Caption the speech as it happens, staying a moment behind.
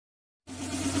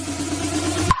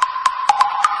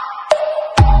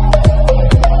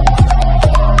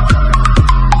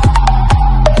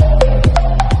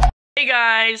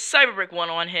guys,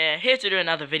 Cyberbrick101 here to do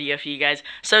another video for you guys.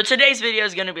 So today's video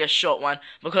is going to be a short one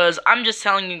because I'm just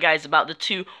telling you guys about the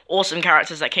two awesome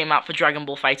characters that came out for Dragon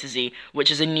Ball FighterZ, which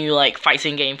is a new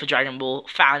fighting game for Dragon Ball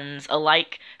fans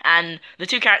alike. And the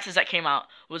two characters that came out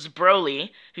was Broly,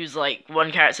 who's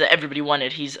one character that everybody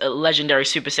wanted. He's a legendary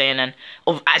Super Saiyan, and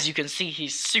as you can see,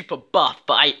 he's super buff,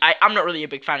 but I'm not really a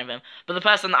big fan of him. But the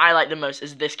person that I like the most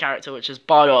is this character, which is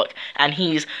Bardock, and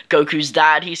he's Goku's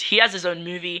dad. He has his own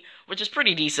movie, which is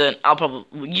pretty decent.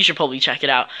 You should probably check it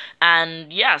out.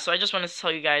 And yeah, so I just wanted to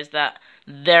tell you guys that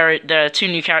there are two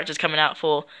new characters coming out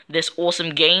for this awesome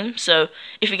game. So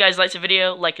if you guys liked the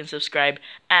video, like and subscribe,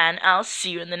 and I'll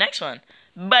see you in the next one.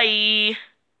 Bye!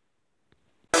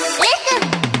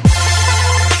 Listen.